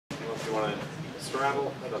You want to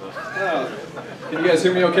straddle? I don't know. Can you guys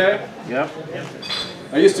hear me okay? Yep.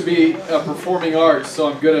 I used to be performing arts,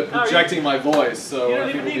 so I'm good at projecting my voice, so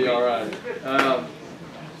I think we'll be all right.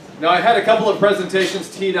 Now, I had a couple of presentations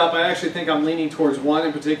teed up. I actually think I'm leaning towards one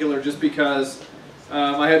in particular just because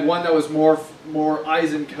I had one that was more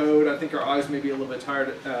eyes in code. I think our eyes may be a little bit tired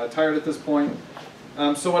at this point.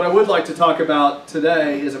 So what I would like to talk about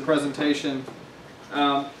today is a presentation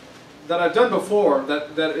that I've done before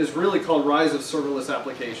that is really called Rise of Serverless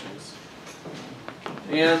Applications.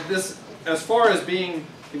 And this, as far as being,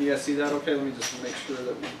 can you guys see that okay? Let me just make sure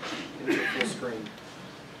that we get full screen.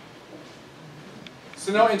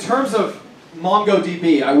 So now in terms of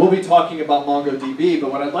MongoDB, I will be talking about MongoDB,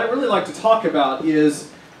 but what I'd really like to talk about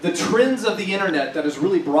is the trends of the internet that has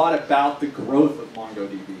really brought about the growth of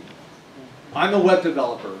MongoDB. I'm a web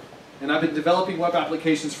developer, and I've been developing web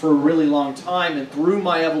applications for a really long time, and through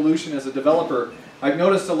my evolution as a developer, I've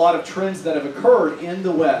noticed a lot of trends that have occurred in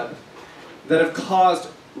the web that have caused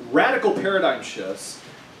radical paradigm shifts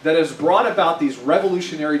that has brought about these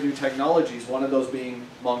revolutionary new technologies, one of those being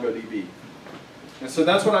MongoDB. And so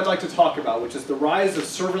that's what I'd like to talk about, which is the rise of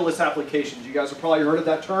serverless applications. You guys have probably heard of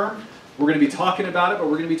that term. We're going to be talking about it, but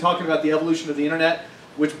we're going to be talking about the evolution of the internet,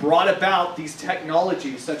 which brought about these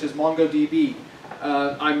technologies such as MongoDB.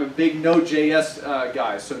 I'm a big Node.js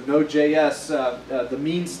guy, so Node.js, the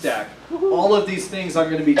mean stack. All of these things I'm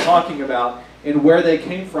going to be talking about and where they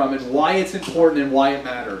came from and why it's important and why it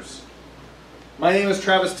matters. My name is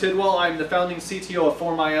Travis Tidwell. I'm the founding CTO of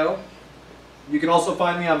Form.io. You can also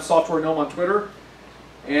find me on Software Gnome on Twitter.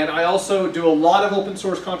 And I also do a lot of open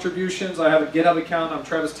source contributions. I have a GitHub account. I'm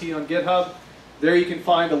Travis T on GitHub. There you can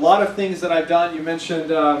find a lot of things that I've done. You mentioned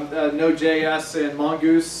Node.js and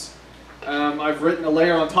Mongoose. I've written a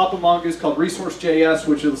layer on top of Mongoose called Resource.js,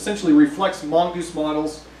 which essentially reflects Mongoose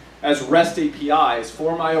models as REST APIs.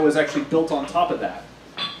 Form.io is actually built on top of that.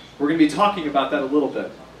 We're going to be talking about that a little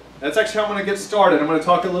bit. That's actually how I'm going to get started. I'm going to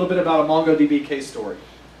talk a little bit about a MongoDB case story.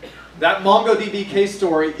 That MongoDB case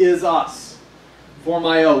story is us.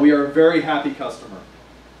 Form.io, we are a very happy customer.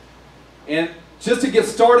 And just to get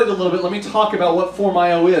started a little bit, let me talk about what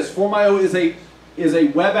Form.io is. Form.io is a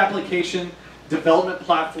web application development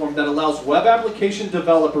platform that allows web application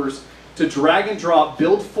developers to drag and drop,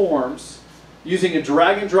 build forms using a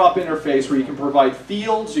drag and drop interface where you can provide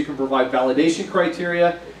fields, you can provide validation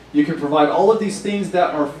criteria, you can provide all of these things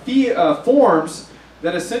that are forms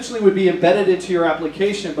that essentially would be embedded into your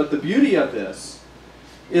application. But the beauty of this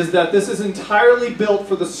is that this is entirely built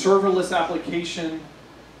for the serverless application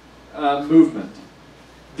movement.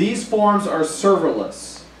 These forms are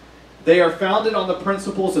serverless. They are founded on the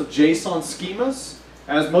principles of JSON schemas.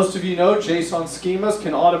 As most of you know, JSON schemas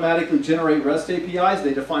can automatically generate REST APIs.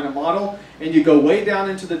 They define a model, and you go way down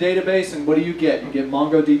into the database, and what do you get? You get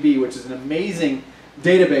MongoDB, which is an amazing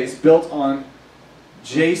database built on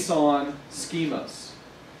JSON schemas.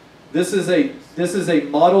 This is a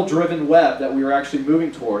model-driven web that we are actually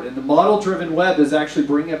moving toward, and the model-driven web is actually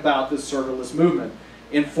bringing about this serverless movement.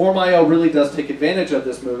 And Form.io really does take advantage of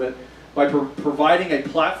this movement by providing a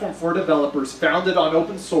platform for developers founded on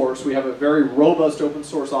open source. We have a very robust open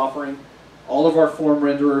source offering. All of our form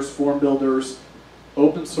renderers, form builders,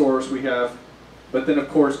 open source we have. But then, of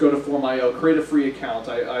course, go to Form.io, create a free account.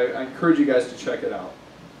 I encourage you guys to check it out.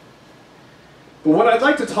 But what I'd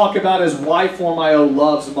like to talk about is why Form.io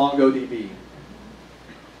loves MongoDB.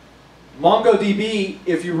 MongoDB,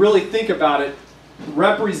 if you really think about it,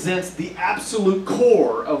 represents the absolute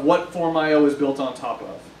core of what Form.io is built on top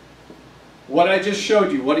of. What I just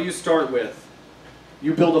showed you, what do you start with?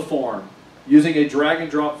 You build a form using a drag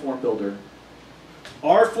and drop form builder.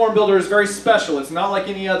 Our form builder is very special. It's not like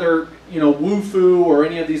any other, Wufoo or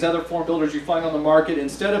any of these other form builders you find on the market.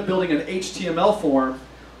 Instead of building an HTML form,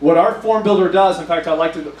 what our form builder does, in fact, I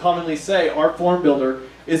like to commonly say, our form builder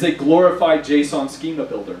is a glorified JSON schema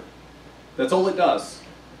builder. That's all it does.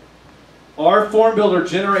 Our form builder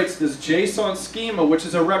generates this JSON schema, which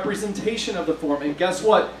is a representation of the form. And guess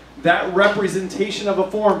what? That representation of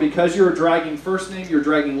a form, because you're dragging first name, you're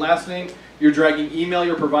dragging last name, you're dragging email,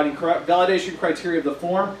 you're providing validation criteria of the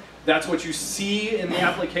form, that's what you see in the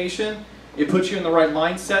application. It puts you in the right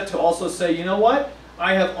mindset to also say, you know what?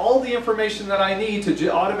 I have all the information that I need to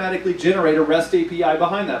automatically generate a REST API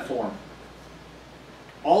behind that form.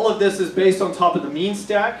 All of this is based on top of the mean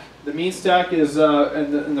stack. The mean stack is,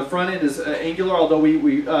 in the front end is Angular, although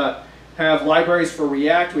we have libraries for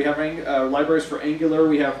React, we have libraries for Angular,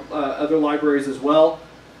 we have other libraries as well.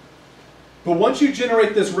 But once you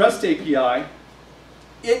generate this REST API,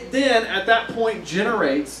 it then, at that point,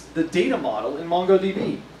 generates the data model in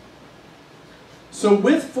MongoDB. So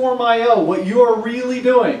with Form.io, what you are really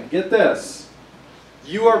doing, get this,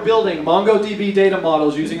 you are building MongoDB data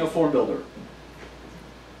models using a form builder.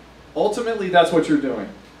 Ultimately, that's what you're doing.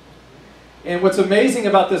 And what's amazing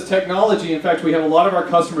about this technology, in fact, we have a lot of our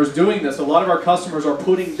customers doing this. A lot of our customers are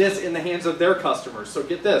putting this in the hands of their customers. So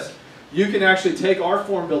get this, you can actually take our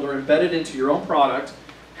form builder, embed it into your own product,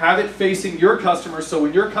 have it facing your customers, so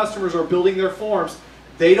when your customers are building their forms,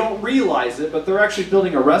 they don't realize it, but they're actually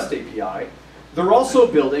building a REST API. They're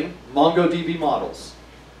also building MongoDB models.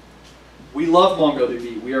 We love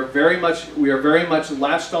MongoDB. We are very much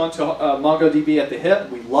latched onto MongoDB at the hip.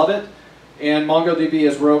 We love it, and MongoDB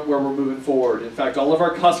is where we're moving forward. In fact, all of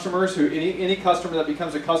our customers, any customer that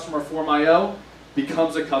becomes a customer of Form.io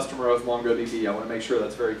becomes a customer of MongoDB. I want to make sure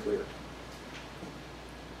that's very clear.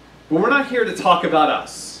 But we're not here to talk about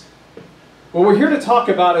us. What we're here to talk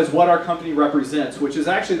about is what our company represents, which is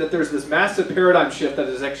actually that there's this massive paradigm shift that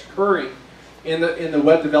is occurring in the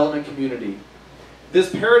web development community. This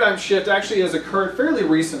paradigm shift actually has occurred fairly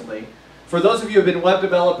recently. For those of you who have been web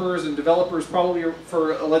developers and developers probably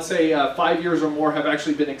for, let's say, 5 years or more have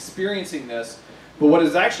actually been experiencing this. But what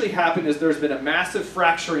has actually happened is there's been a massive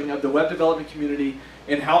fracturing of the web development community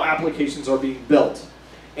and how applications are being built.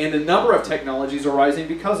 And a number of technologies are rising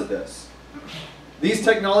because of this. These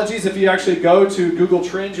technologies, if you actually go to Google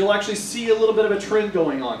Trends, you'll actually see a little bit of a trend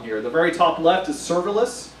going on here. The very top left is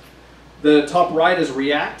serverless. The top right is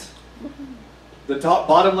React. The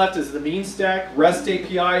bottom left is the mean stack. REST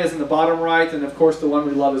API is in the bottom right. And of course, the one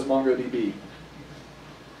we love is MongoDB.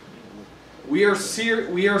 We are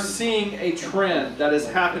seeing a trend that is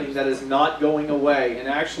happening that is not going away. And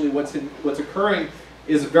actually what's occurring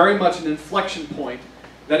is very much an inflection point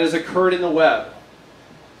that has occurred in the web.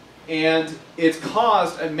 And it's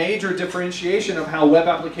caused a major differentiation of how web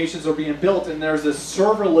applications are being built. And there's this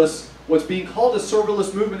serverless, what's being called a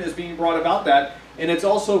serverless movement is being brought about that. And it's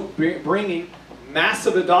also bringing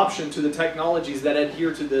massive adoption to the technologies that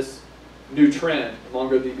adhere to this new trend.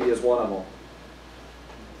 MongoDB is one of them.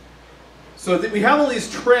 So we have all these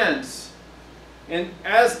trends. And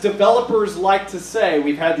as developers like to say,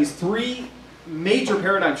 we've had these 3 major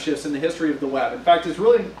paradigm shifts in the history of the web. In fact,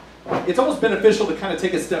 it's almost beneficial to kind of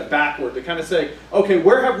take a step backward, to kind of say, okay,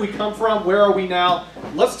 where have we come from? Where are we now?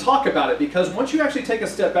 Let's talk about it, because once you actually take a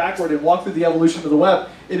step backward and walk through the evolution of the web,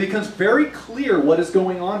 it becomes very clear what is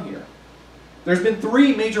going on here. There's been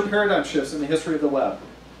 3 major paradigm shifts in the history of the web.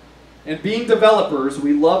 And being developers,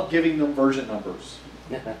 we love giving them version numbers.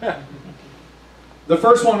 The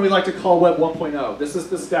first one we like to call Web 1.0. This is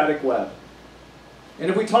the static web. And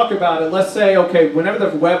if we talk about it, let's say, okay, whenever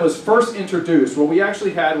the web was first introduced, what we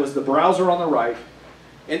actually had was the browser on the right.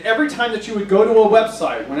 And every time that you would go to a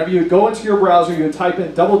website, whenever you would go into your browser, you would type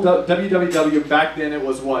in www, back then it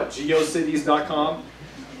was what, geocities.com?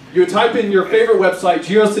 You would type in your favorite website,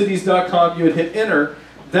 geocities.com, you would hit enter.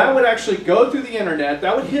 That would actually go through the internet,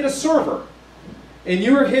 that would hit a server. And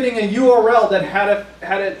you were hitting a URL that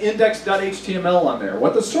had an index.html on there.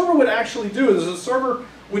 What the server would actually do is the server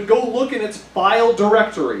would go look in its file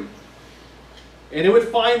directory. And it would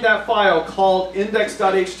find that file called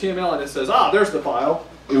index.html, and it says, ah, there's the file.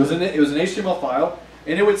 It was an HTML file.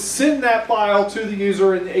 And it would send that file to the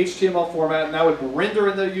user in the HTML format, and that would render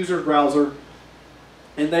in the user's browser,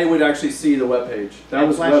 and they would actually see the web page. That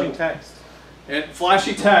was flashing text. And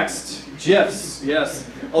flashy text, GIFs, yes.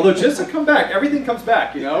 Although GIFs have come back, everything comes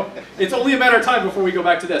back, you know. It's only a matter of time before we go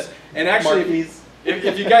back to this. And actually,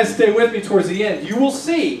 if you guys stay with me towards the end, you will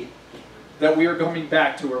see that we are going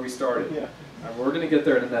back to where we started. Yeah. And we're going to get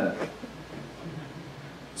there in a minute.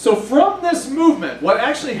 So from this movement, what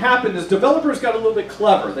actually happened is developers got a little bit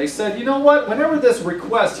clever. They said, you know what, whenever this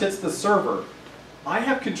request hits the server, I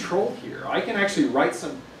have control here. I can actually write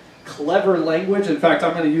some clever language. In fact,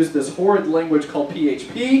 I'm going to use this horrid language called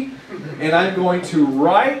PHP, and I'm going to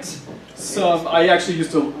write some, I actually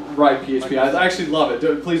used to write PHP. I actually love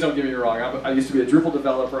it. Please don't get me wrong. I used to be a Drupal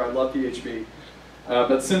developer. I love PHP.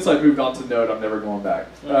 But since I moved on to Node, I'm never going back.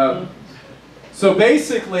 So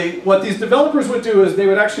basically, what these developers would do is they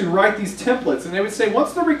would actually write these templates, and they would say,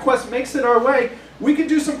 once the request makes it our way, we can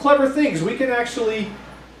do some clever things. We can actually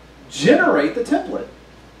generate the template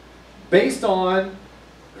based on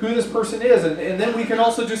who this person is, and then we can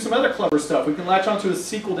also do some other clever stuff. We can latch onto a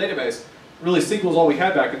SQL database. Really, SQL is all we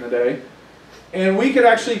had back in the day. And we could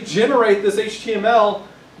actually generate this HTML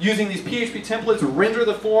using these PHP templates, render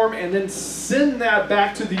the form, and then send that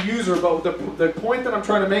back to the user. But the point that I'm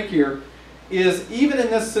trying to make here is, even in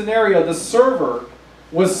this scenario, the server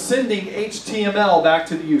was sending HTML back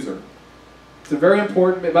to the user. It's a very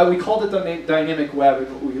important, but we called it the dynamic web,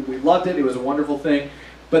 and we loved it. It was a wonderful thing.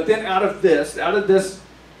 But then out of this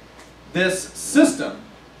this system,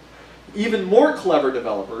 even more clever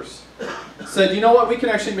developers said, you know what, we can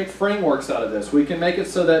actually make frameworks out of this. We can make it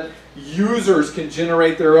so that users can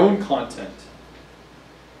generate their own content.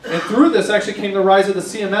 And through this actually came the rise of the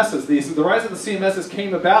CMSs. The rise of the CMSs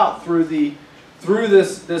came about through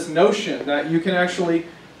this notion that you can actually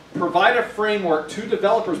provide a framework to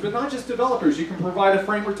developers, but not just developers. You can provide a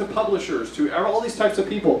framework to publishers, to all these types of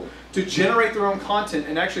people, to generate their own content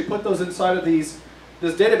and actually put those inside of these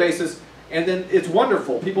databases. And then it's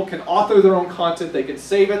wonderful. People can author their own content. They can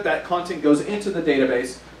save it. That content goes into the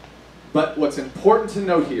database. But what's important to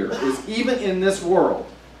note here is even in this world,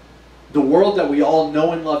 the world that we all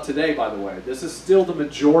know and love today, by the way, this is still the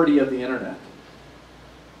majority of the internet.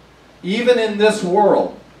 Even in this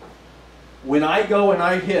world, when I go and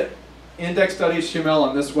I hit index.html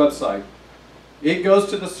on this website, it goes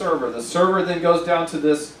to the server. The server then goes down to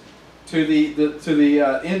the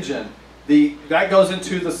engine. That goes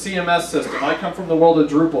into the CMS system. I come from the world of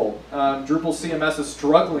Drupal. Drupal CMS is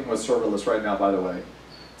struggling with serverless right now, by the way.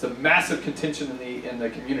 It's a massive contention in the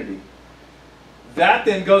community. That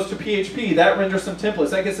then goes to PHP. That renders some templates.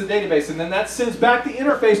 That gets the database. And then that sends back the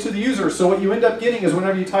interface to the user. So what you end up getting is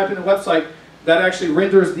whenever you type in a website, that actually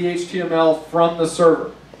renders the HTML from the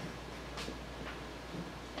server.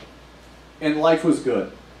 And life was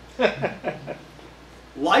good.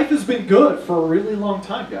 Life has been good for a really long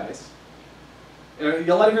time, guys. A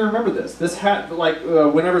lot of you remember this. This had,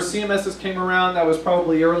 whenever CMSs came around, that was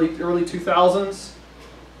probably early 2000s.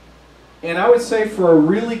 And I would say for a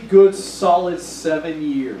really good, solid 7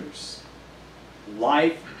 years,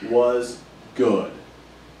 life was good.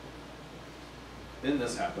 Then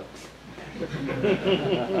this happened.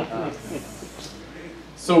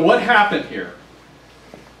 So what happened here?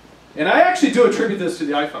 And I actually do attribute this to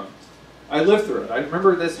the iPhone. I lived through it. I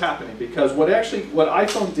remember this happening because what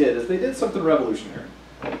iPhone did is they did something revolutionary.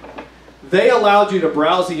 They allowed you to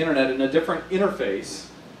browse the internet in a different interface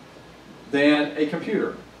than a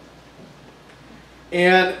computer.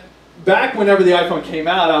 And back whenever the iPhone came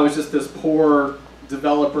out, I was just this poor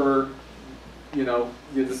developer,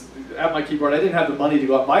 just at my keyboard. I didn't have the money to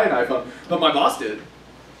go out and buy an iPhone, but my boss did.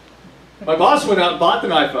 My boss went out and bought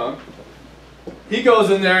an iPhone. He goes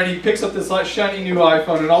in there and he picks up this shiny new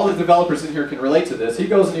iPhone, and all the developers in here can relate to this. He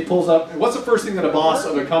goes and he pulls up, what's the first thing that a boss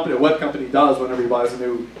of a web company does whenever he buys a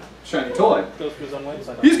new shiny toy? Goes to his own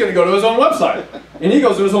website. He's going to go to his own website. And he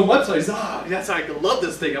goes to his own website. He says, yes, I love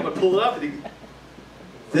this thing. I'm going to pull it up. And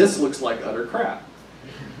this looks like utter crap.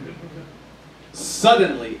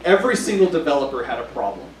 Suddenly, every single developer had a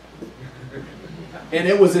problem. And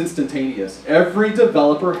it was instantaneous. Every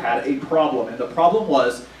developer had a problem. And the problem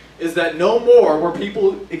is that no more were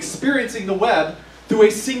people experiencing the web through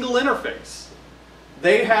a single interface.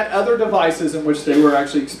 They had other devices in which they were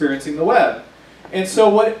actually experiencing the web. And so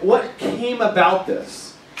what came about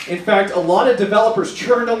this? In fact, a lot of developers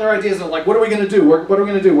churned on their ideas and like, what are we going to do? What are we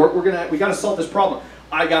going to do? We got to solve this problem.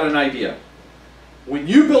 I got an idea. When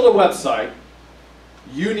you build a website,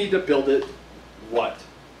 you need to build it what?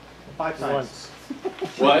 5 times.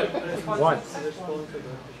 What? Once.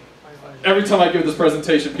 Every time I give this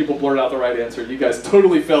presentation, people blurt out the right answer. You guys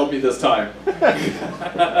totally failed me this time.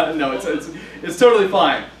 No, it's totally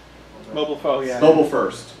fine. Mobile phone, yeah. Mobile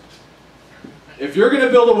first. If you're going to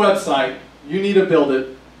build a website, you need to build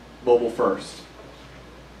it mobile first.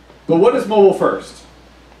 But what is mobile first?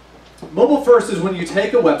 Mobile first is when you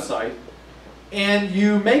take a website and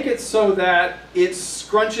you make it so that it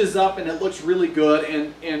scrunches up and it looks really good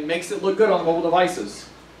and makes it look good on mobile devices.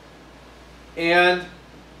 And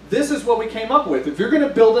this is what we came up with. If you're going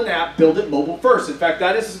to build an app, build it mobile first. In fact,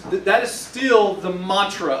 that is still the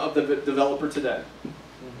mantra of the developer today.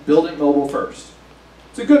 Build it mobile first.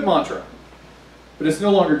 It's a good mantra, but it's no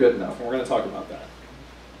longer good enough, and we're going to talk about that.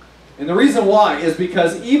 And the reason why is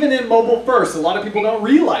because even in mobile first, a lot of people don't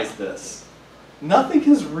realize this. Nothing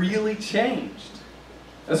has really changed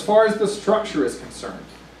as far as the structure is concerned.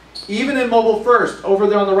 Even in mobile first, over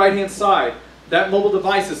there on the right-hand side, that mobile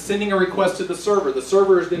device is sending a request to the server. The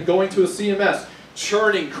server is then going to a CMS,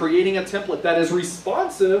 churning, creating a template that is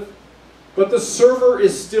responsive, but the server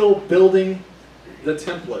is still building the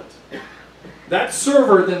template. That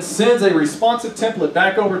server then sends a responsive template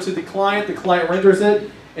back over to the client renders it,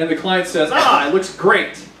 and the client says, it looks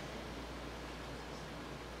great.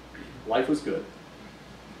 Life was good.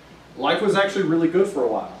 Life was actually really good for a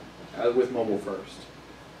while with mobile first.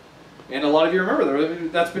 And a lot of you remember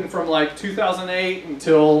that's been from like 2008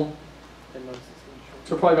 until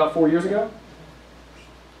probably about 4 years ago.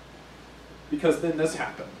 Because then this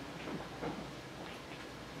happened.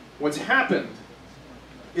 What's happened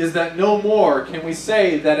is that no more can we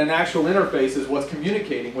say that an actual interface is what's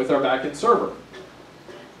communicating with our backend server.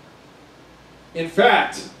 In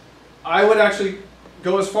fact, I would actually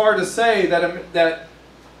go as far to say that, that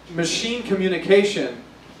machine communication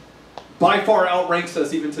by far outranks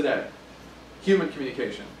us even today. Human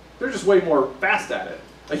communication. They're just way more fast at it.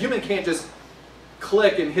 A human can't just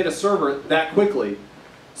click and hit a server that quickly.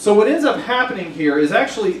 So what ends up happening here is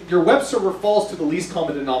actually your web server falls to the least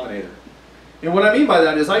common denominator. And what I mean by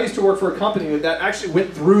that is I used to work for a company that actually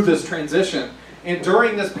went through this transition. And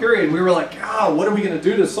during this period, we were like, God, what are we going to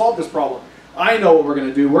do to solve this problem? I know what we're going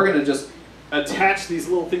to do. We're going to just attach these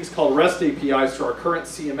little things called REST APIs to our current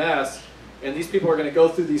CMS. And these people are going to go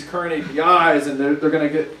through these current APIs, and they're going to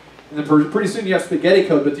get, and then pretty soon you have spaghetti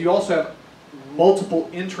code, but you also have multiple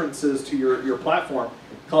entrances to your platform,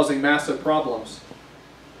 causing massive problems.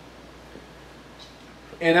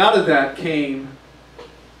 And out of that came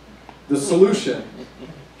the solution,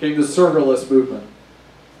 came the serverless movement.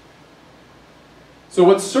 So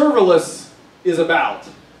what serverless is about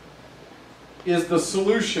is the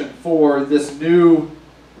solution for this new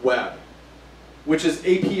web, which is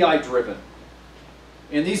API driven.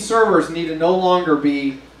 And these servers need to no longer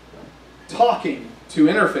be talking to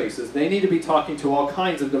interfaces. They need to be talking to all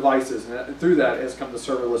kinds of devices, and through that has come the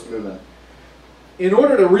serverless movement. In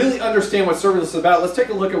order to really understand what serverless is about, let's take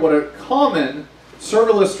a look at what a common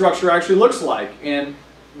serverless structure actually looks like, and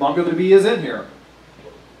MongoDB is in here.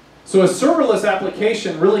 So a serverless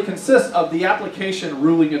application really consists of the application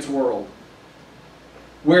ruling its world,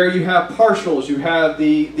 where you have partials, you have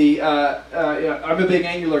I'm a big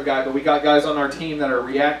Angular guy, but we got guys on our team that are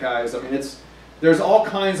React guys. I mean, there's all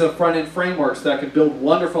kinds of front-end frameworks that can build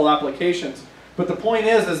wonderful applications. But the point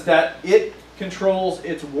is that it controls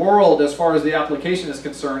its world as far as the application is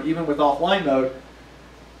concerned, even with offline mode.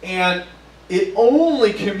 And it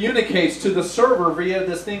only communicates to the server via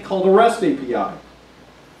this thing called a REST API.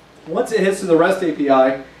 Once it hits to the REST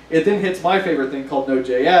API, it then hits my favorite thing called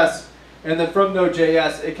Node.js. And then from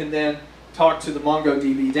Node.js, it can then talk to the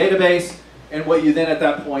MongoDB database. And what you then at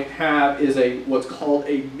that point have is what's called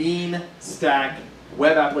a mean stack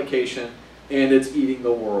web application. And it's eating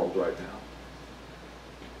the world right now.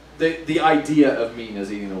 The idea of mean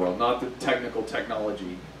is eating the world, not the technical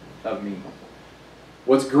technology of mean.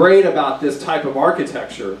 What's great about this type of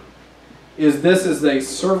architecture is this is a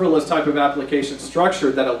serverless type of application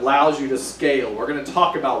structure that allows you to scale. We're going to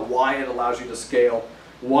talk about why it allows you to scale,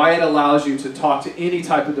 why it allows you to talk to any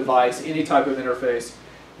type of device, any type of interface.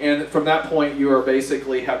 And from that point, you are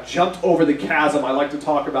basically have jumped over the chasm. I like to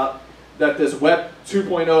talk about that this Web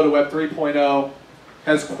 2.0 to Web 3.0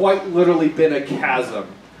 has quite literally been a chasm.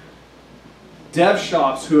 Dev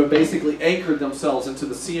shops who have basically anchored themselves into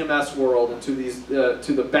the CMS world, into these to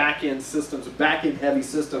the back-end systems, back-end heavy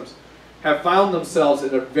systems, have found themselves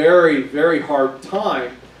in a very, very hard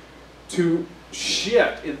time to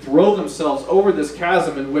shift and throw themselves over this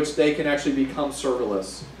chasm in which they can actually become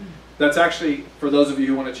serverless. That's actually, for those of you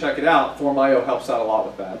who want to check it out, Form.io helps out a lot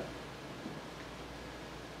with that.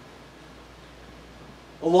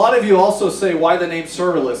 A lot of you also say, why the name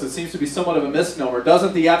serverless? It seems to be somewhat of a misnomer.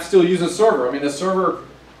 Doesn't the app still use a server? I mean, a server,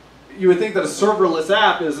 you would think that a serverless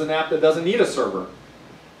app is an app that doesn't need a server.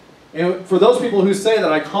 And for those people who say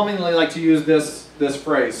that, I commonly like to use this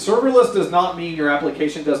phrase. Serverless does not mean your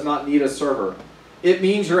application does not need a server. It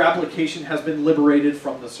means your application has been liberated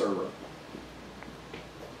from the server.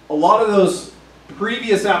 A lot of those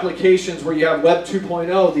previous applications where you have Web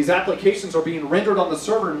 2.0, these applications are being rendered on the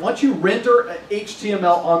server, and once you render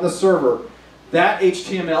HTML on the server, that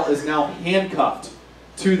HTML is now handcuffed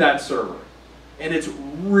to that server. And it's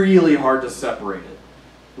really hard to separate it.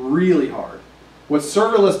 Really hard. What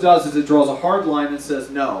serverless does is it draws a hard line and says,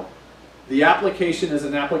 no, the application is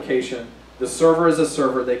an application, the server is a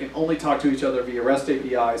server, they can only talk to each other via REST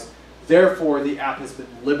APIs, therefore the app has been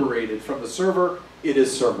liberated from the server, it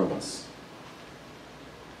is serverless.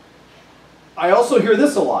 I also hear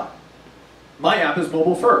this a lot. My app is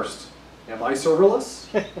mobile first. Am I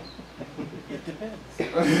serverless? It depends.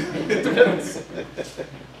 It depends.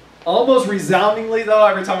 Almost resoundingly though,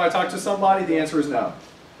 every time I talk to somebody, the answer is no.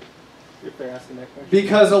 If they're asking that question.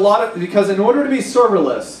 Because in order to be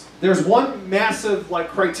serverless, there's one massive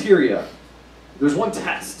criteria. There's one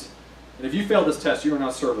test. And if you fail this test, you are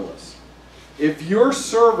not serverless. If your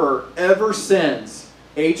server ever sends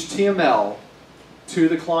HTML to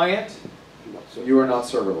the client, you are not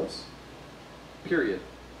serverless. Period.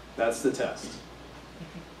 That's the test.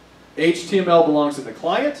 HTML belongs in the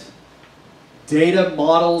client. Data,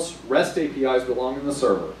 models, REST APIs belong in the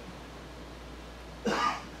server.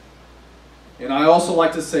 And I also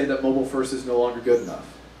like to say that mobile first is no longer good enough.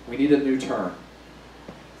 We need a new term.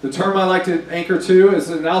 The term I like to anchor to is,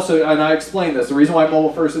 and I explain this, the reason why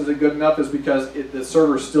mobile first isn't good enough is because the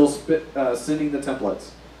server is still sending the templates.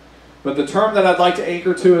 But the term that I'd like to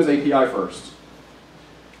anchor to is API first.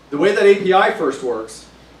 The way that API first works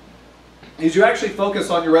is you actually focus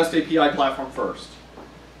on your REST API platform first,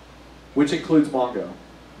 which includes Mongo.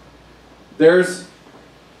 There's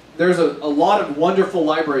a lot of wonderful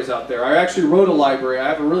libraries out there. I actually wrote a library. I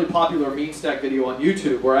have a really popular mean stack video on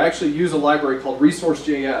YouTube where I actually use a library called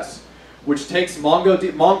Resource.js, which takes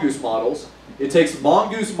mongoose models. It takes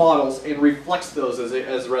mongoose models and reflects those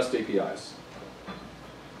as REST APIs.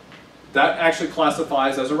 That actually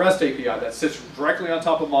classifies as a REST API that sits directly on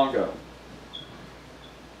top of Mongo.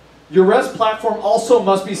 Your REST platform also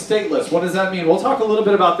must be stateless. What does that mean? We'll talk a little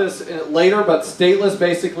bit about this later, but stateless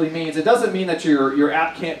basically means, it doesn't mean that your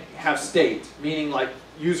app can't have state, meaning like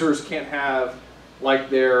users can't have like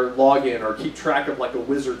their login or keep track of like a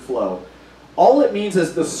wizard flow. All it means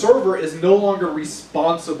is the server is no longer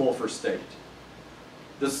responsible for state.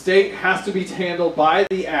 The state has to be handled by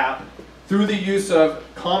the app through the use of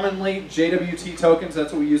commonly JWT tokens.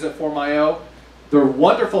 That's what we use at Form.io. They're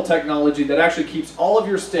wonderful technology that actually keeps all of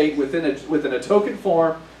your state within a token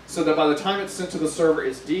form so that by the time it's sent to the server,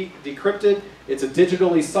 it's decrypted, it's a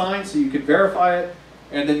digitally signed so you can verify it,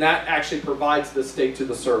 and then that actually provides the state to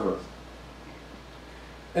the server.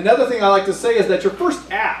 Another thing I like to say is that your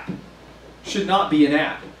first app should not be an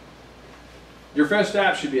app. Your first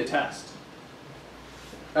app should be a test.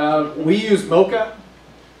 We use Mocha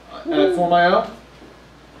at Form.io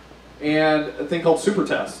and a thing called super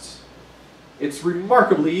tests. It's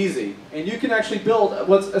remarkably easy, and you can actually build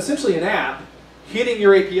what's essentially an app hitting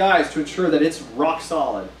your APIs to ensure that it's rock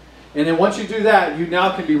solid. And then once you do that, you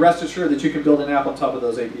now can be rest assured that you can build an app on top of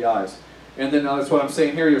those APIs. And then that's what I'm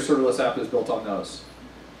saying here, your serverless app is built on those.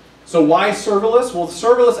 So why serverless? Well,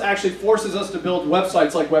 serverless actually forces us to build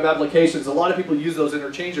websites like web applications. A lot of people use those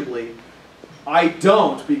interchangeably. I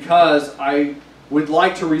don't, because I would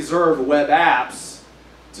like to reserve web apps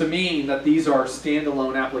to mean that these are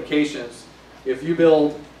standalone applications. If you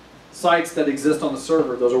build sites that exist on the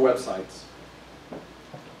server, those are websites.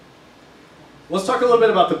 Let's talk a little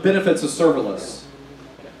bit about the benefits of serverless.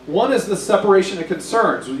 One is the separation of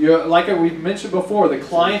concerns. Like we mentioned before, the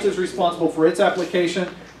client is responsible for its application,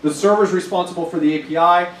 the server is responsible for the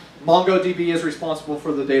API, MongoDB is responsible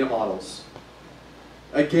for the data models.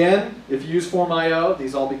 Again, if you use Form.io,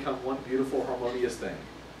 these all become one beautiful, harmonious thing.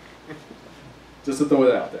 Just to throw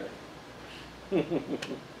it out there.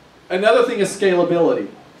 Another thing is scalability.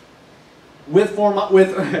 You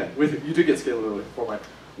do get scalability with Form.io.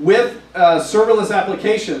 With serverless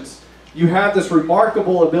applications, you have this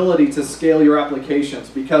remarkable ability to scale your applications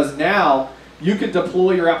because now you can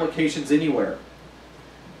deploy your applications anywhere.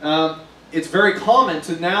 It's very common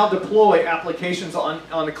to now deploy applications on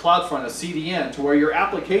a CloudFront, a CDN, to where your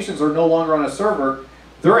applications are no longer on a server,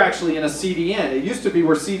 they're actually in a CDN. It used to be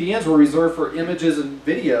where CDNs were reserved for images and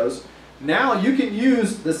videos. Now you can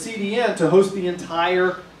use the CDN to host the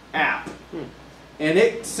entire app. And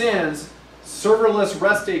it sends serverless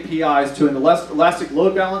REST APIs to an elastic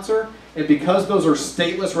load balancer, and because those are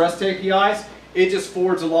stateless REST APIs, it just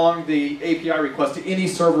forwards along the API request to any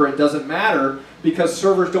server. It doesn't matter because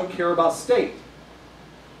servers don't care about state.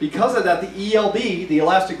 Because of that, the ELB, the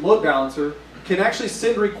elastic load balancer, can actually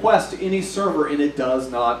send requests to any server, and it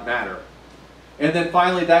does not matter. And then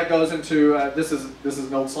finally, that goes into, this is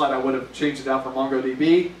an old slide, I would have changed it out for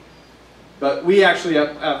MongoDB. But we actually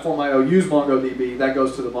at Form.io use MongoDB. That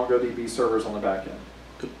goes to the MongoDB servers on the back end.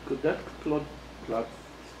 Could that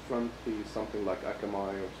CloudFront be something like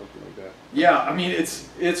Akamai or something like that? Yeah, I mean,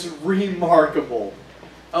 it's remarkable.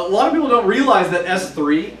 A lot of people don't realize that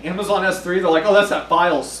S3, Amazon S3, they're like, oh, that's that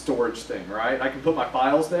file storage thing, right? I can put my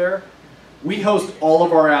files there. We host all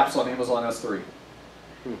of our apps on Amazon S3.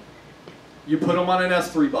 You put them on an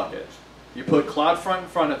S3 bucket. You put CloudFront in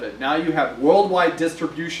front of it. Now you have worldwide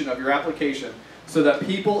distribution of your application so that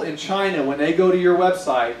people in China, when they go to your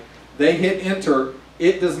website, they hit enter.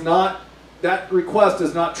 That request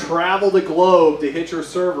does not travel the globe to hit your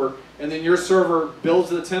server, and then your server builds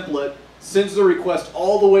the template, sends the request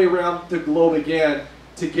all the way around the globe again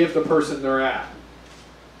to give the person their app.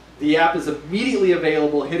 The app is immediately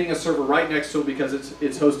available, hitting a server right next to it because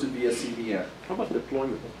it's hosted via CDN. How about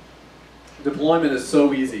deployment? Deployment is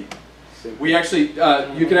so easy. We actually,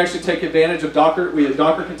 you can actually take advantage of Docker. We have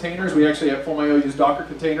Docker containers. We actually at Form.io use Docker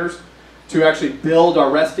containers to actually build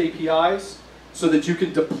our REST APIs so that you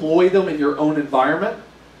can deploy them in your own environment,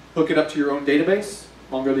 hook it up to your own database,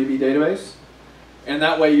 MongoDB database, and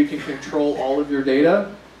that way you can control all of your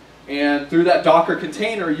data. And through that Docker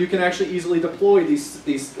container, you can actually easily deploy these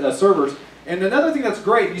servers. And another thing that's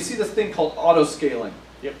great, you see this thing called auto-scaling.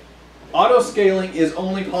 Yep. Auto-scaling is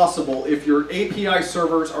only possible if your API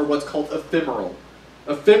servers are what's called ephemeral.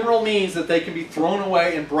 Ephemeral means that they can be thrown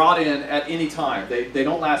away and brought in at any time. They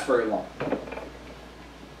don't last very long.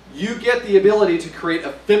 You get the ability to create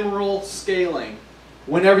ephemeral scaling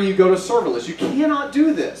whenever you go to serverless. You cannot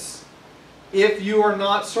do this if you are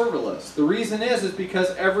not serverless. The reason is because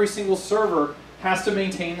every single server has to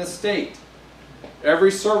maintain the state.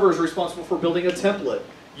 Every server is responsible for building a template.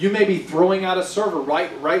 You may be throwing out a server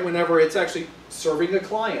right whenever it's actually serving a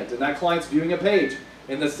client, and that client's viewing a page.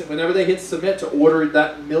 And whenever they hit submit to order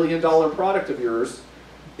that $1 million product of yours,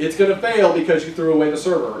 it's going to fail because you threw away the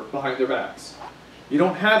server behind their backs. You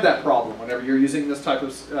don't have that problem whenever you're using this type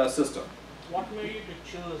of system. What made you to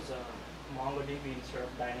choose MongoDB instead of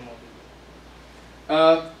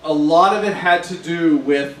DynamoDB? A lot of it had to do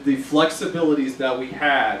with the flexibilities that we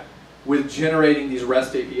had with generating these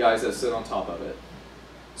REST APIs that sit on top of it.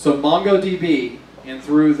 So MongoDB, and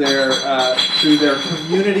through their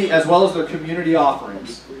community, as well as their community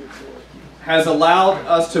offerings, has allowed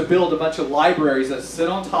us to build a bunch of libraries that sit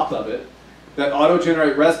on top of it that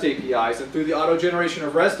auto-generate REST APIs. And through the auto-generation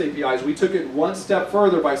of REST APIs, we took it one step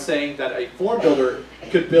further by saying that a form builder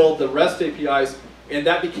could build the REST APIs, and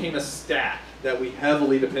that became a stack that we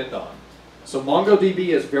heavily depend on. So MongoDB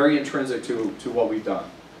is very intrinsic to what we've done.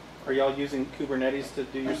 Are y'all using Kubernetes to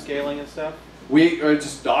do your scaling and stuff? We are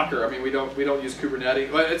just Docker. I mean, we don't use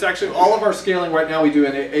Kubernetes. It's actually all of our scaling right now we do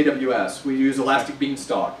in AWS. We use Elastic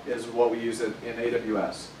Beanstalk is what we use in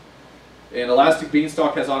AWS. And Elastic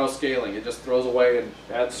Beanstalk has auto scaling. It just throws away and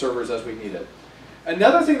adds servers as we need it.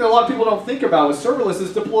 Another thing that a lot of people don't think about with serverless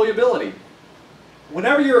is deployability.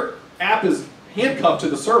 Whenever your app is handcuffed to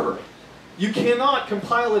the server, you cannot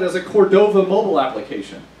compile it as a Cordova mobile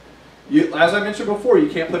application. As I mentioned before, you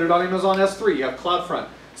can't put it on Amazon S3. You have CloudFront.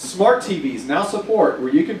 Smart TVs now support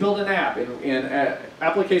where you can build an app and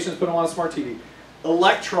applications put them on a smart TV.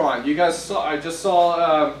 Electron, you guys saw, I just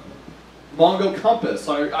saw Mongo Compass.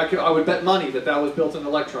 I would bet money that was built in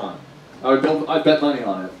Electron. I'd bet money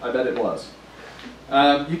on it. I bet it was.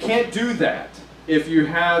 You can't do that if you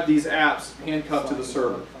have these apps handcuffed to the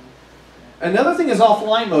server. Another thing is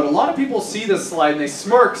offline mode. A lot of people see this slide and they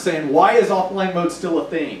smirk saying, why is offline mode still a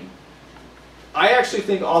thing? I actually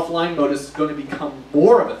think offline mode is going to become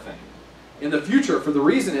more of a thing in the future. For the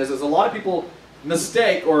reason is a lot of people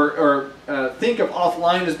mistake or think of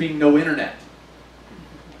offline as being no internet.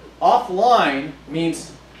 Offline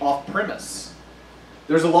means off-premise.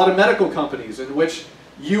 There's a lot of medical companies in which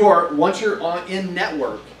you are, once you're in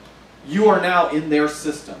network, you are now in their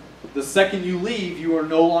system. The second you leave, you are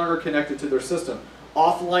no longer connected to their system.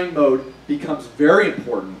 Offline mode becomes very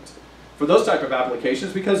important for those type of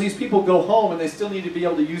applications because these people go home and they still need to be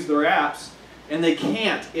able to use their apps, and they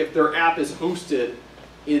can't if their app is hosted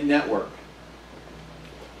in network.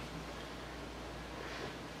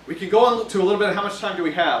 We can go on to a little bit of how much time do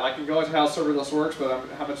we have. I can go into how serverless works, but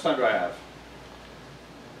how much time do I have?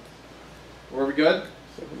 Are we good?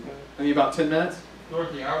 7 minutes. I need about 10 minutes?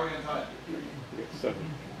 Dorothy, how are we in time? 7.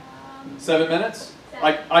 7 minutes?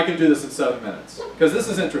 I can do this in 7 minutes because this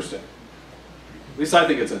is interesting. At least I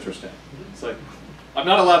think it's interesting. It's like, I'm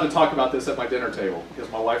not allowed to talk about this at my dinner table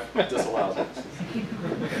because my wife disallows it.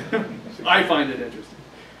 I find it interesting.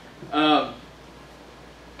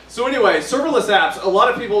 So anyway, serverless apps, a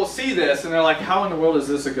lot of people see this and they're like, how in the world is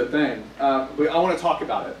this a good thing? I want to talk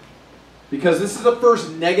about it because this is the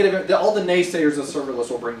first negative, all the naysayers of serverless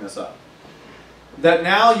will bring this up. That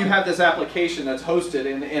now you have this application that's hosted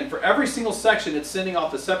and for every single section it's sending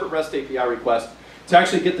off a separate REST API request to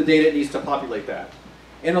actually get the data it needs to populate that.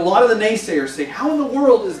 And a lot of the naysayers say, how in the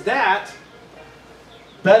world is that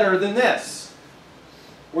better than this?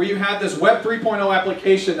 Where you have this Web 3.0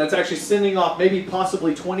 application that's actually sending off maybe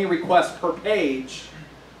possibly 20 requests per page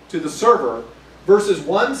to the server versus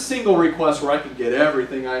one single request where I can get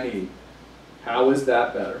everything I need. How is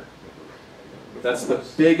that better? That's the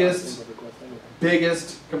biggest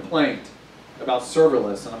complaint about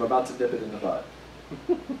serverless, and I'm about to dip it in the bud.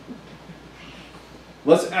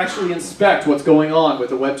 Let's actually inspect what's going on with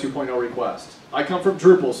the Web 2.0 request. I come from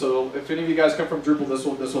Drupal, so if any of you guys come from Drupal,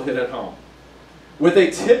 this will hit at home. With a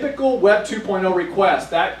typical Web 2.0 request,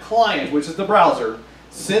 that client, which is the browser,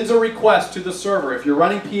 sends a request to the server. If you're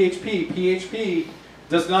running PHP, PHP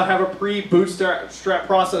does not have a pre-bootstrap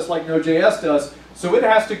process like Node.js does, so it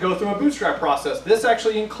has to go through a bootstrap process. This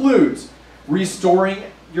actually includes restoring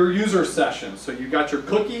your user session. So you got your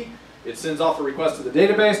cookie, it sends off a request to the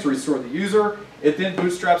database to restore the user, it then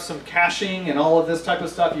bootstraps some caching and all of this type of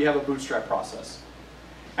stuff. You have a bootstrap process.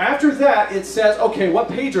 After that, it says, okay, what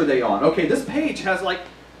page are they on? Okay, this page has like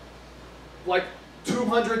like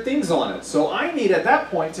 200 things on it. So I need at that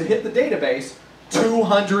point to hit the database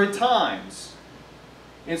 200 times.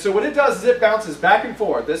 And so what it does is it bounces back and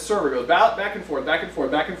forth. This server goes back and forth, back and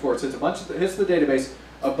forth, back and forth. So it hits the database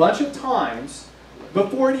a bunch of times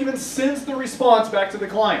before it even sends the response back to the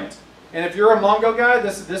client. And if you're a Mongo guy,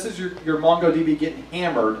 this is your MongoDB getting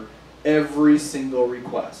hammered every single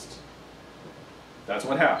request. That's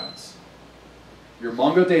what happens. Your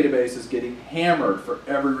Mongo database is getting hammered for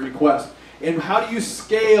every request. And how do you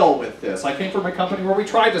scale with this? I came from a company where we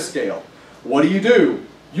tried to scale. What do?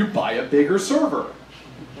 You buy a bigger server.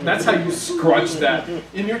 And that's how you scrunch that.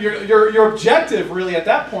 And your objective really at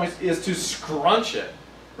that point is to scrunch it,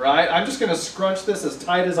 right? I'm just going to scrunch this as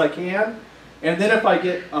tight as I can. And then if I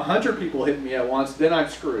get 100 people hitting me at once, then I'm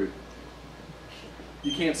screwed.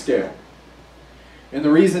 You can't scale. And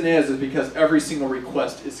the reason is because every single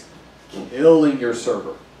request is killing your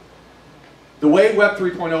server. The way Web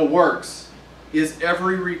 3.0 works is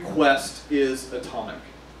every request is atomic.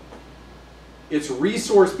 It's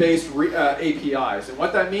resource-based APIs. And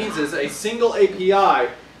what that means is a single API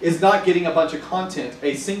is not getting a bunch of content.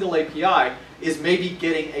 A single API is maybe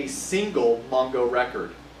getting a single Mongo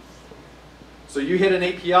record. So you hit an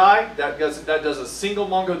API, that does a single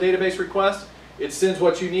Mongo database request. It sends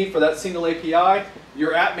what you need for that single API.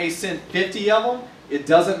 Your app may send 50 of them. It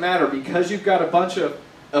doesn't matter because you've got a bunch of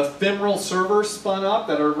ephemeral servers spun up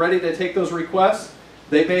that are ready to take those requests.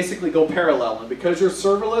 They basically go parallel. And because you're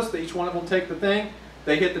serverless, each one of them take the thing,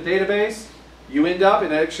 they hit the database, you end up,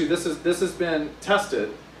 and actually this has been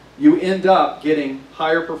tested, you end up getting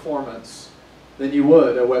higher performance than you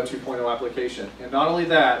would a Web 2.0 application. And not only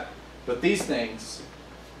that, but these things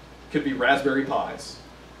could be Raspberry Pis.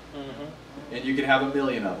 And you could have 1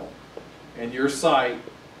 million of them. And your site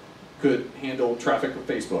could handle traffic with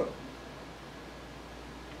Facebook.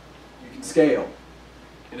 You can scale,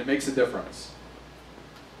 and it makes a difference.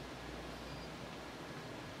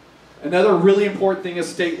 Another really important thing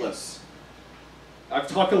is stateless. I've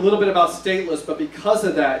talked a little bit about stateless, but because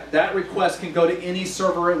of that, that request can go to any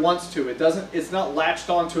server it wants to. It's not latched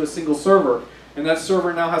onto a single server, and that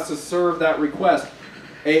server now has to serve that request.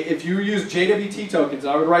 If you use JWT tokens,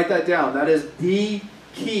 I would write that down. That is the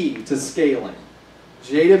key to scaling.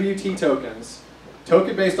 JWT tokens,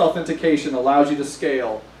 token-based authentication allows you to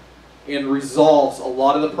scale and resolves a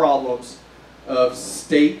lot of the problems of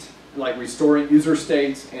state, like restoring user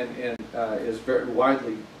states, and is very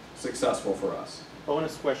widely successful for us.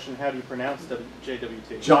 Bonus question, how do you pronounce the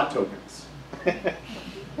JWT? JOT tokens.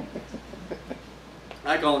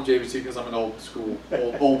 I call them JWT because I'm an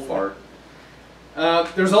old fart.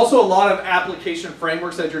 There's also a lot of application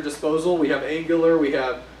frameworks at your disposal. We have Angular, we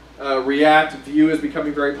have React, Vue is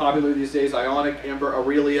becoming very popular these days, Ionic, Ember,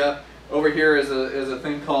 Aurelia. Over here is a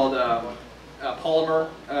thing called Polymer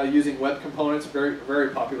using web components, very, very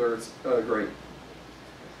popular, it's great.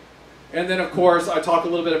 And then of course I talk a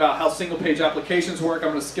little bit about how single page applications work. I'm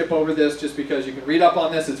going to skip over this just because you can read up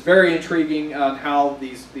on this. It's very intriguing on how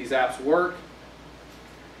these apps work.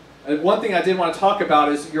 And one thing I did want to talk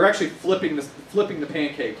about is you're actually flipping the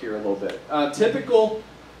pancake here a little bit. Typical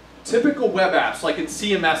web apps, like in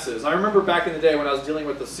CMSs. I remember back in the day when I was dealing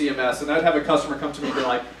with the CMS, and I'd have a customer come to me and be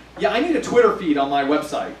like, yeah, I need a Twitter feed on my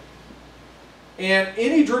website. And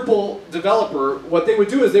any Drupal developer, what they would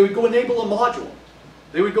do is they would go enable a module.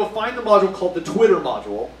 They would go find the module called the Twitter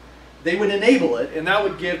module. They would enable it, and that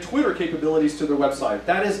would give Twitter capabilities to their website.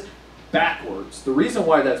 That is backwards. The reason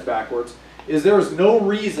why that's backwards is there is no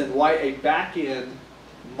reason why a back-end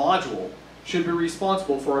module should be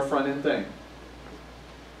responsible for a front-end thing.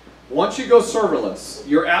 Once you go serverless,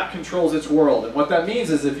 your app controls its world. And what that means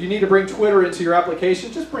is if you need to bring Twitter into your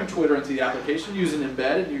application, just bring Twitter into the application, use an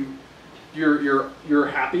embed, and you're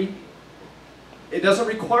happy. It doesn't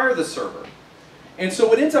require the server. And so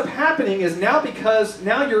what ends up happening is because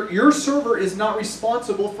your server is not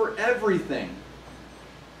responsible for everything.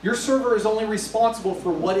 Your server is only responsible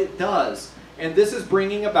for what it does. And this is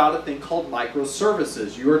bringing about a thing called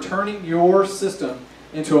microservices. You are turning your system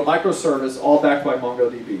into a microservice all backed by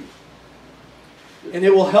MongoDB. And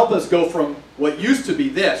it will help us go from what used to be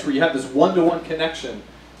this, where you have this one-to-one connection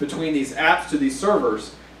between these apps to these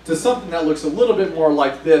servers, to something that looks a little bit more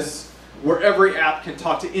like this, where every app can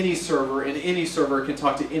talk to any server, and any server can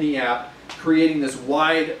talk to any app, creating this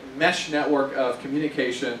wide mesh network of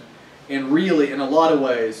communication. And really, in a lot of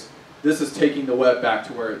ways, this is taking the web back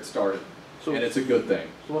to where it started. And it's a good thing.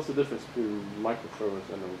 So what's the difference between microservice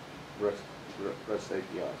and a REST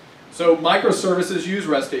API? So microservices use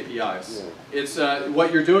REST APIs. Yeah. It's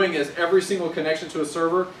what you're doing is every single connection to a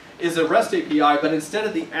server is a REST API, but instead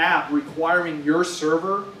of the app requiring your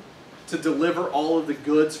server to deliver all of the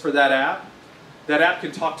goods for that app, that app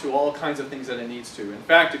can talk to all kinds of things that it needs to. In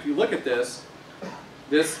fact, if you look at this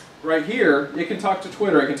right here, it can talk to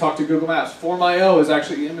Twitter, it can talk to Google Maps. Form.io is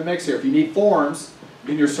actually in the mix here. If you need forms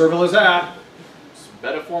in your serverless app,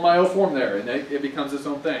 embed a Form.io form there, and it becomes its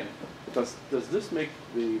own thing. Does this make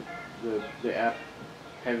the app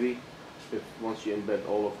heavy if once you embed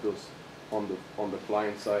all of those on the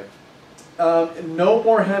client side? No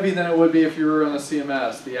more heavy than it would be if you were on a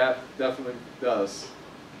CMS. The app definitely does.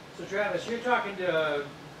 So Travis, you're talking to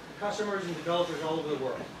customers and developers all over the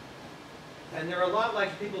world. And they're a lot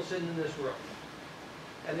like people sitting in this room.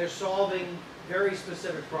 And they're solving very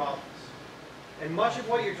specific problems. And much of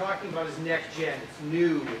what you're talking about is next gen. It's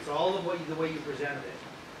new. It's all of the way you presented it.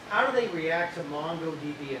 How do they react to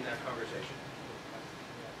MongoDB in that conversation?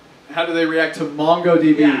 How do they react to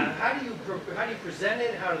MongoDB? Yeah, how do you present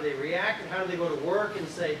it? How do they react? And how do they go to work and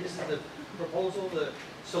say, this is the proposal, the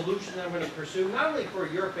solution that I'm going to pursue, not only for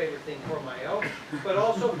your favorite thing, Form.io, but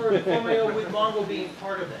also for Form.io with Mongo being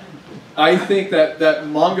part of that? I think that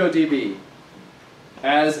MongoDB,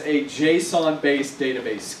 as a JSON-based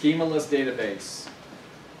database, schemaless database,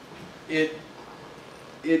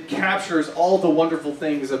 it captures all the wonderful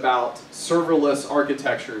things about serverless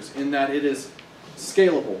architectures in that it is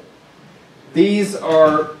scalable. These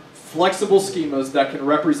are flexible schemas that can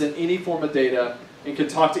represent any form of data and can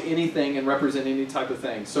talk to anything and represent any type of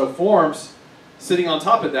thing. So forms, sitting on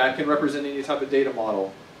top of that, can represent any type of data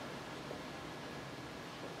model.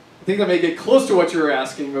 I think that may get close to what you were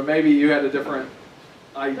asking, but maybe you had a different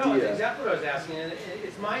idea. No, it's exactly what I was asking. And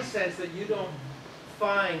it's my sense that you don't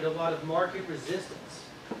find a lot of market resistance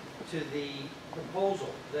to the proposal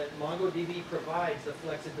that MongoDB provides the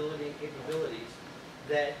flexibility and capabilities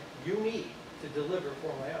that you need to deliver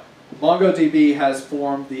Form.io. MongoDB has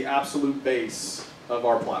formed the absolute base of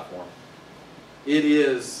our platform. It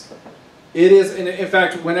is, and in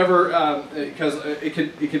fact, whenever, because it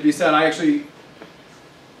could be said,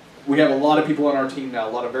 we have a lot of people on our team now,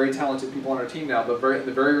 a lot of very talented people on our team now, but in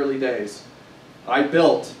the very early days, I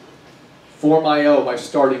built Form.io by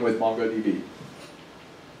starting with MongoDB.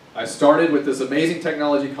 I started with this amazing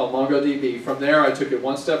technology called MongoDB. From there, I took it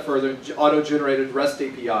one step further, auto-generated REST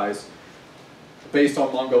APIs based on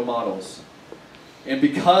Mongo models. And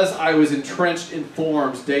because I was entrenched in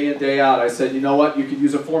forms day in, day out, I said, you know what, you could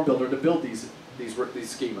use a form builder to build these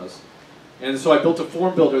schemas. And so I built a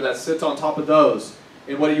form builder that sits on top of those.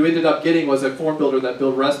 And what you ended up getting was a form builder that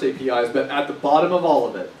built REST APIs, but at the bottom of all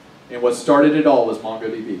of it, and what started it all was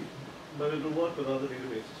MongoDB. But it will work with other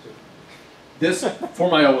databases too. This,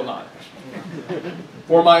 Form.io will not.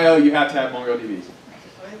 Form.io, you have to have MongoDB.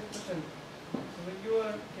 I have a question. So when you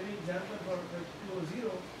are giving example for Web 2.0,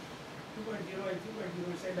 2.0 and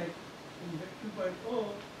 3.0, say like in Web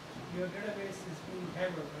 2.0, your database is being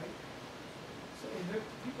hammered, right? So in Web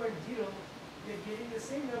 3.0, you're getting the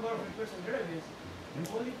same number of requests on database. The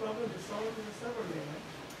only problem is solved in the server layer, right?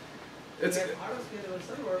 It's, we have auto-scalable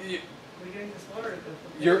server, we're getting the smaller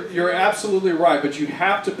requests. you're absolutely right, but you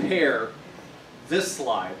have to pair this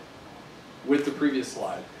slide with the previous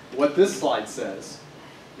slide. What this slide says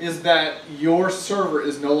is that your server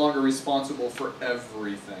is no longer responsible for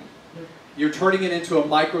everything. You're turning it into a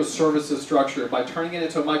microservices structure. By turning it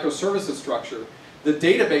into a microservices structure, the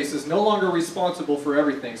database is no longer responsible for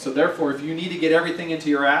everything. So therefore, if you need to get everything into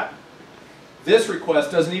your app, this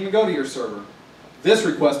request doesn't even go to your server. This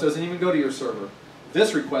request doesn't even go to your server.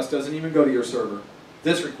 This request doesn't even go to your server.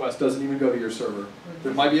 This request doesn't even go to your server.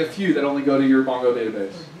 There might be a few that only go to your Mongo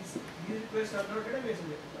database. These requests are not database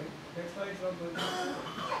related, right? That's why it's not going.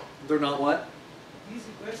 They're not what? These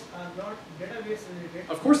requests are not database related.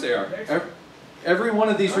 Of course they are. Every one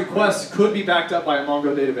of these requests could be backed up by a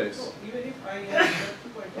Mongo database. So even if I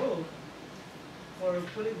have Web 2.0 for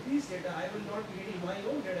pulling these data, I will not be getting my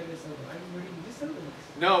own database server. I will be getting this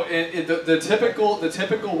serverless. No, the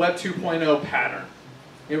typical Web 2.0 pattern.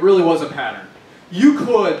 It really was a pattern. You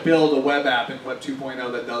could build a web app in Web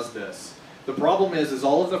 2.0 that does this. The problem is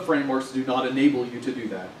all of the frameworks do not enable you to do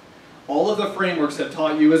that. All of the frameworks have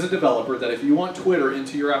taught you as a developer that if you want Twitter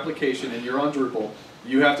into your application and you're on Drupal,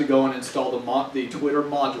 you have to go and install the Twitter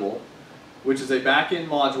module, which is a back-end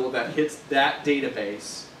module that hits that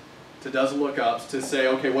database, does lookups to say,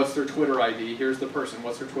 okay, what's their Twitter ID? Here's the person,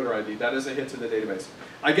 what's their Twitter ID? That is a hit to the database.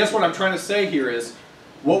 I guess what I'm trying to say here is,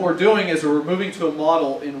 what we're doing is we're moving to a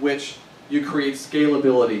model in which you create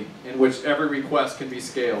scalability, in which every request can be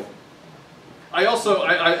scaled. I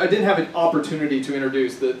didn't have an opportunity to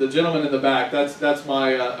introduce the gentleman in the back. That's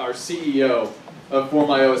my our CEO of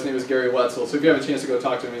Form.io. His name is Gary Wetzel. So if you have a chance to go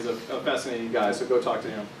talk to him, he's a fascinating guy. So go talk to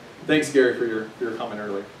him. Thanks, Gary, for your comment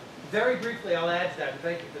earlier. Very briefly, I'll add to that, and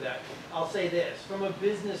thank you for that. I'll say this, from a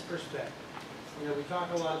business perspective, You know, we talk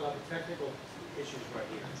a lot about the technical issues right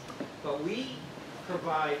here, but we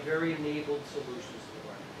provide very enabled solutions to the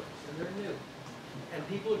marketplace, and they're new. And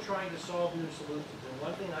people are trying to solve new solutions. And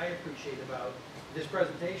one thing I appreciate about this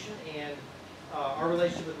presentation and our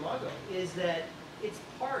relationship with Mongo is that it's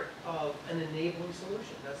part of an enabling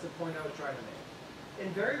solution. That's the point I was trying to make.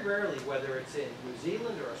 And very rarely, whether it's in New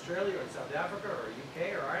Zealand or Australia or in South Africa or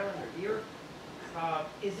UK or Ireland or here,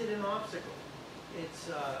 is it an obstacle? It's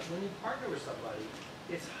when you partner with somebody,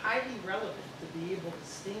 it's highly relevant to be able to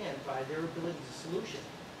stand by their ability to solution,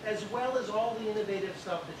 as well as all the innovative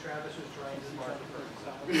stuff that Travis was trying to market for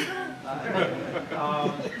himself.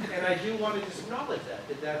 And I do want to just acknowledge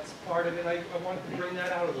that that's part of it. I wanted to bring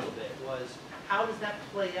that out a little bit, was how does that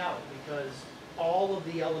play out? Because all of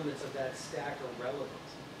the elements of that stack are relevant.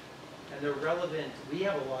 And they're relevant. We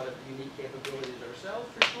have a lot of unique capabilities ourselves,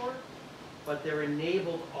 for sure, but they're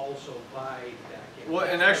enabled also by that. Well,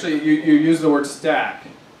 and actually, you use the word stack.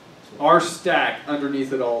 Our stack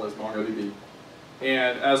underneath it all is MongoDB.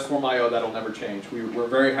 And as for MyO, that'll never change. We're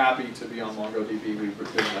very happy to be on MongoDB. We've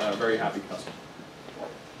been a very happy customer.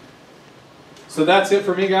 So that's it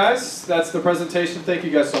for me, guys. That's the presentation. Thank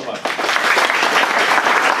you guys so much.